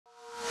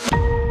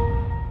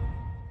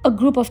A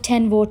group of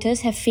 10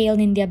 voters have failed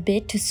in their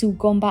bid to sue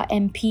Gombak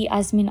MP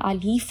Azmin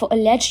Ali for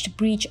alleged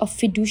breach of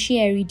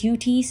fiduciary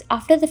duties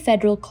after the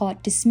federal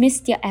court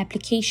dismissed their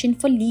application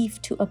for leave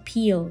to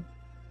appeal.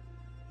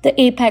 The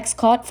apex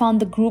court found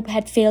the group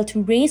had failed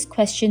to raise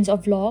questions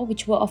of law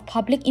which were of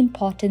public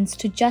importance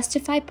to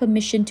justify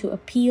permission to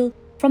appeal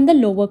from the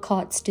lower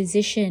court's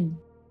decision.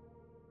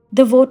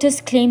 The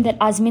voters claimed that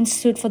Azmin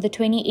stood for the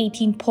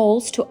 2018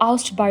 polls to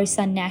oust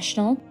Barisan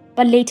Nasional,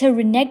 but later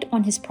reneged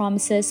on his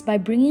promises by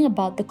bringing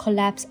about the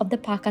collapse of the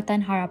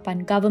Pakatan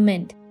Harapan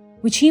government,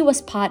 which he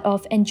was part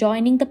of and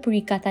joining the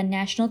Perikatan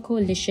Nasional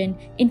Coalition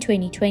in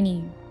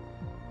 2020.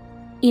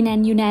 In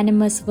an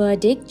unanimous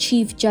verdict,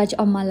 Chief Judge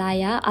of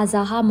Malaya,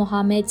 Azahar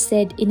Mohammed,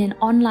 said in an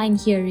online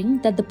hearing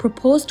that the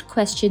proposed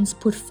questions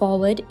put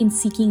forward in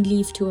seeking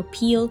leave to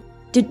appeal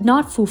did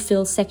not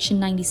fulfill Section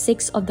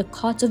 96 of the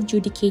Courts of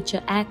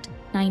Judicature Act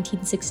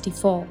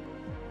 1964.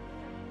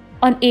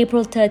 On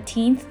April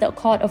 13th, the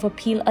Court of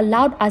Appeal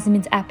allowed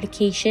Azmin's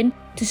application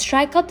to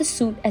strike out the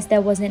suit as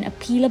there was an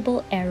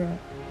appealable error.